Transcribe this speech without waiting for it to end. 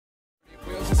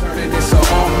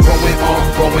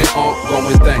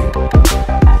going thing.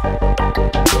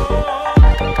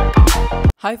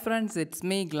 Hi friends, it's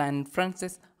me Glen.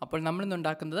 Francis. അപ്പോൾ നമ്മൾ ഇന്ന്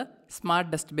ഉണ്ടാക്കുന്നത് സ്മാർട്ട്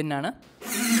ഡസ്റ്റ്ബിൻ ആണ്.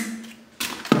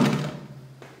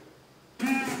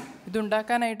 ഇത്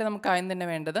ഉണ്ടാക്കാനായിട്ട് നമുക്ക് ആദ്യം തന്നെ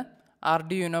വേണ്ടത്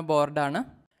Arduino ബോർഡ് ആണ്.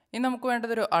 ഇനി നമുക്ക്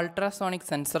വേണ്ടത് ഒരു ultrasonic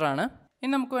സെൻസർ ആണ്.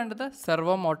 ഇനി നമുക്ക് വേണ്ടത്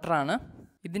സെർവോ മോട്ടർ ആണ്.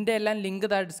 ഇതിന്റെ എല്ലാം ലിങ്ക്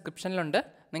താഴെ ഡിസ്ക്രിപ്ഷനിലുണ്ട്.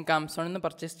 നിങ്ങൾക്ക് Amazon നിന്ന്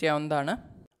പർച്ചേസ് ചെയ്യാവുന്നതാണ്.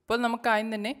 അപ്പോൾ നമുക്ക് ആദ്യം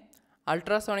തന്നെ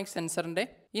അൾട്രാസോണിക് സെൻസറിന്റെ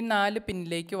ഈ 4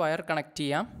 പിന്നിലേക്ക് വയർ കണക്ട്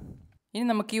ചെയ്യാം. ഇനി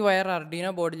നമുക്ക് ഈ വയർ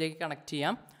Arduino ബോർഡിലേക്ക് കണക്ട്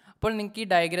ചെയ്യാം. അപ്പോൾ നിങ്ങൾക്ക് ഈ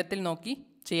ഡയഗ്രത്തിൽ നോക്കി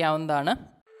ചെയ്യാവുന്നതാണ്.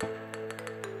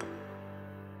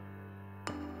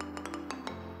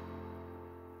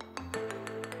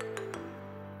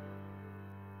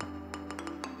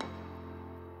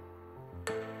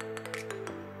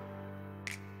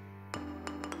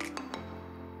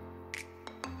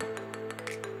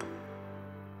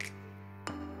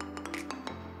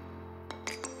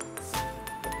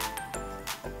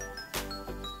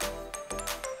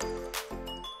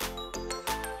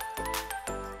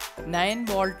 നയൻ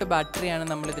വോൾട്ട് ബാറ്ററിയാണ്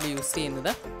നമ്മൾ ഇതിൽ യൂസ് ചെയ്യുന്നത്.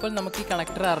 അപ്പോൾ നമുക്ക് ഈ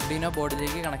കണക്ടർ Arduino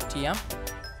ബോർഡിലേക്ക് കണക്ട് ചെയ്യാം.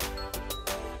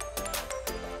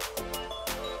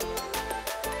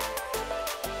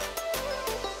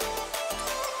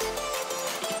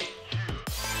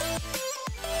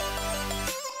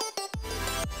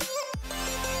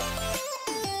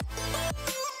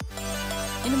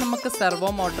 ഇനി നമുക്ക്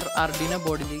സെർവോ മോട്ടർ Arduino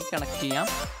ബോർഡിലേക്ക് കണക്ട് ചെയ്യാം.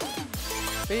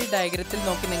 അപ്പോൾ ഈ ഡയഗ്രത്തിൽ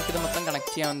നോക്കി നിങ്ങൾക്ക് ഇത് മൊത്തം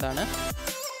കണക്ട് ചെയ്യാവുന്നതാണ്.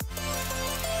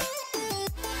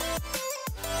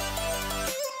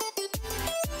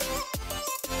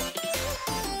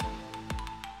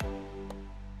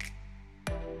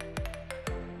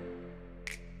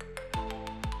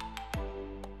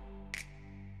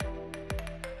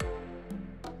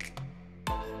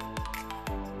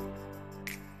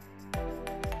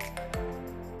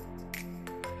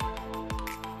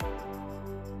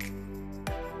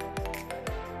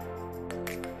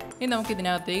 ഇനി നമുക്ക്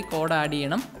ഇതിനകത്തേക്ക് കോഡ് ആഡ്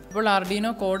ചെയ്യണം. അപ്പോൾ Arduino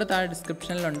കോഡ് താഴെ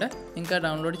ഡിസ്ക്രിപ്ഷനിലുണ്ട്, നിങ്ങൾക്ക്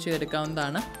ഡൗൺലോഡ്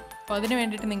ചെയ്തെടുക്കാവുന്നതാണ്. അപ്പോൾ അതിന്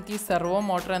വേണ്ടിയിട്ട് നിങ്ങൾക്ക് ഈ സെർവോ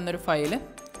മോട്ടർ എന്നൊരു ഫയൽ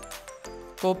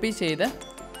കോപ്പി ചെയ്ത്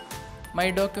മൈ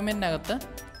ഡോക്യുമെൻറ്റിനകത്ത്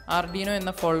Arduino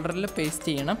എന്ന ഫോൾഡറിൽ പേസ്റ്റ്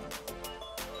ചെയ്യണം.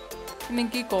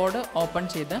 നിങ്ങൾക്ക് ഈ കോഡ് ഓപ്പൺ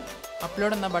ചെയ്ത്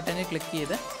അപ്ലോഡ് എന്ന ബട്ടണിൽ ക്ലിക്ക്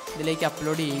ചെയ്ത് ഇതിലേക്ക്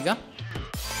അപ്ലോഡ് ചെയ്യുക.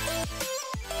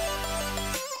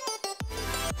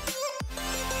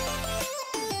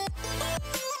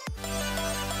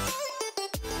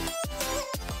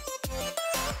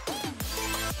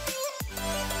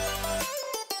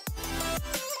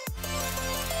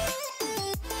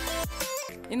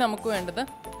 ഇനി നമുക്ക് വേണ്ടത്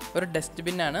ഒരു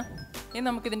ഡസ്റ്റ്ബിൻ ആണ്. ഇനി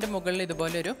നമുക്കിതിൻ്റെ മുകളിൽ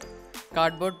ഇതുപോലെ ഒരു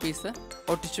കാർഡ്ബോർഡ് പീസ്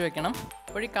ഒട്ടിച്ചു വെക്കണം.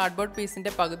 അപ്പോൾ ഈ കാർഡ്ബോർഡ്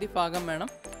പീസിൻ്റെ പകുതി ഭാഗം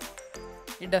വേണം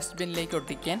ഈ ഡസ്റ്റ്ബിന്നിലേക്ക്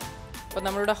ഒട്ടിക്കാൻ. അപ്പോൾ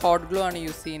നമ്മളിവിടെ ഹോട്ട് ഗ്ലൂ ആണ്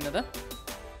യൂസ് ചെയ്യുന്നത്.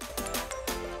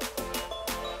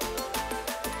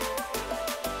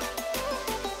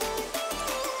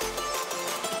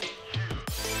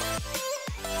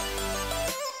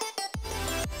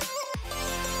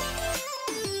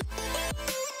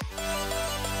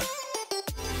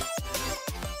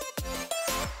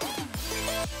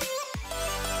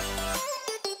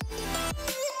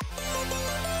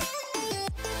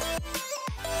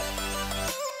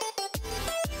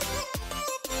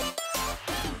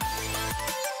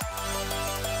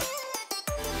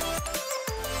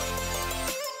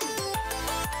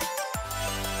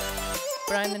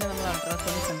 ഇപ്പോഴാണ് തന്നെ നമ്മൾ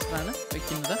അൾട്രാസോണിക് സെൻസറാണ്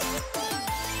വയ്ക്കുന്നത്.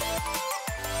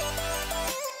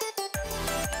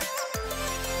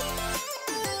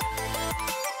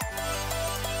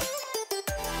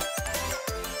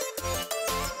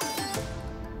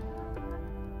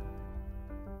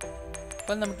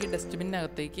 അപ്പോൾ നമുക്ക് ഈ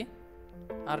ഡസ്റ്റ്ബിന്നകത്തേക്ക്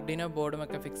Arduino ബോർഡും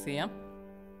ഒക്കെ ഫിക്സ് ചെയ്യാം.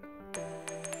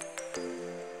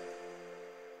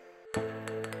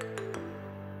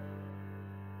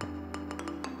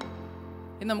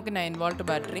 ഇനി നമുക്ക് 9 വോൾട്ട്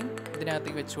ബാറ്ററി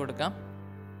ഇതിനകത്തേക്ക് വെച്ച് കൊടുക്കാം.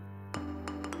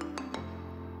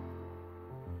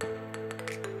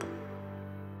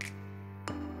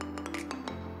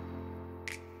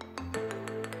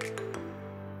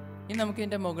 ഇനി നമുക്ക്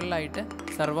ഇതിൻ്റെ മുകളിലായിട്ട്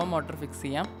സെർവോ മോട്ടർ ഫിക്സ്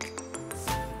ചെയ്യാം.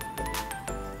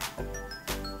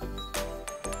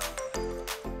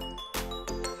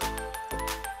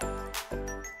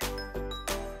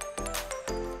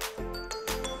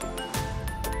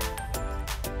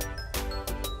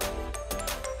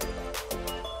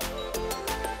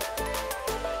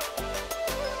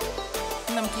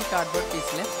 നമുക്ക് ഈ കാർഡ്ബോർഡ്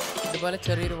പീസിൽ ഇതുപോലെ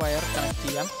ചെറിയൊരു വയർ കണക്ട്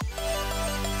ചെയ്യാം.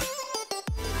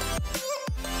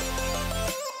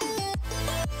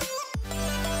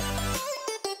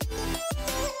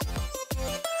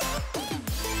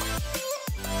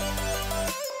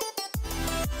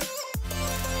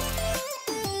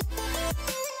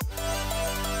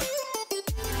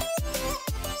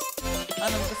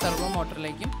 നമുക്ക് സെർവോ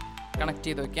മോട്ടറിലേക്കും കണക്ട്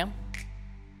ചെയ്ത് വയ്ക്കാം.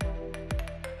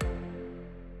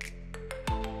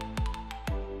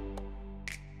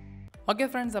 ഓക്കെ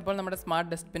ഫ്രണ്ട്സ്, അപ്പോൾ നമ്മുടെ സ്മാർട്ട്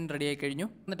ഡസ്റ്റ്ബിൻ റെഡി ആയി കഴിഞ്ഞു.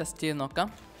 ഒന്ന് ടെസ്റ്റ് ചെയ്ത് നോക്കാം.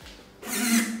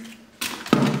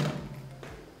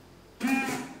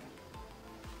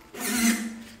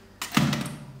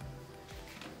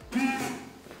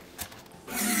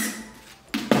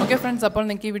 ഓക്കെ ഫ്രണ്ട്സ്, അപ്പോൾ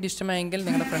നിങ്ങൾക്ക് ഈ വീഡിയോ ഇഷ്ടമായെങ്കിൽ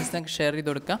നിങ്ങളുടെ ഫ്രണ്ട്സിനൊക്കെ ഷെയർ ചെയ്ത്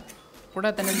കൊടുക്കുക.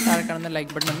 കൂടാതെ തന്നെ താഴെ കാണുന്ന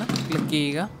ലൈക്ക് ബട്ടൺ ഒന്ന് ക്ലിക്ക്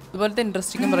ചെയ്യുക. അതുപോലത്തെ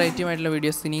ഇൻട്രസ്റ്റിംഗും വെറൈറ്റിയുമായിട്ടുള്ള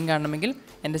വീഡിയോസ് ഇനിയും കാണണമെങ്കിൽ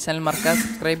എൻ്റെ ചാനൽ മറക്കാതെ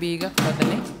സബ്സ്ക്രൈബ് ചെയ്യുക. അതുപോലെ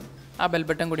തന്നെ ആ ബെൽ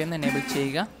ബട്ടൺ കൂടി ഒന്ന് എനേബിൾ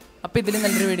ചെയ്യുക. അപ്പോൾ ഇതിൽ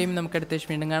നല്ലൊരു വീഡിയോയും നമുക്ക് അടുത്ത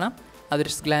വീണ്ടും കാണാം.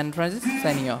 അതൊരു ഗ്ലെൻ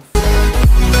സൈനിങ് ഓഫ്.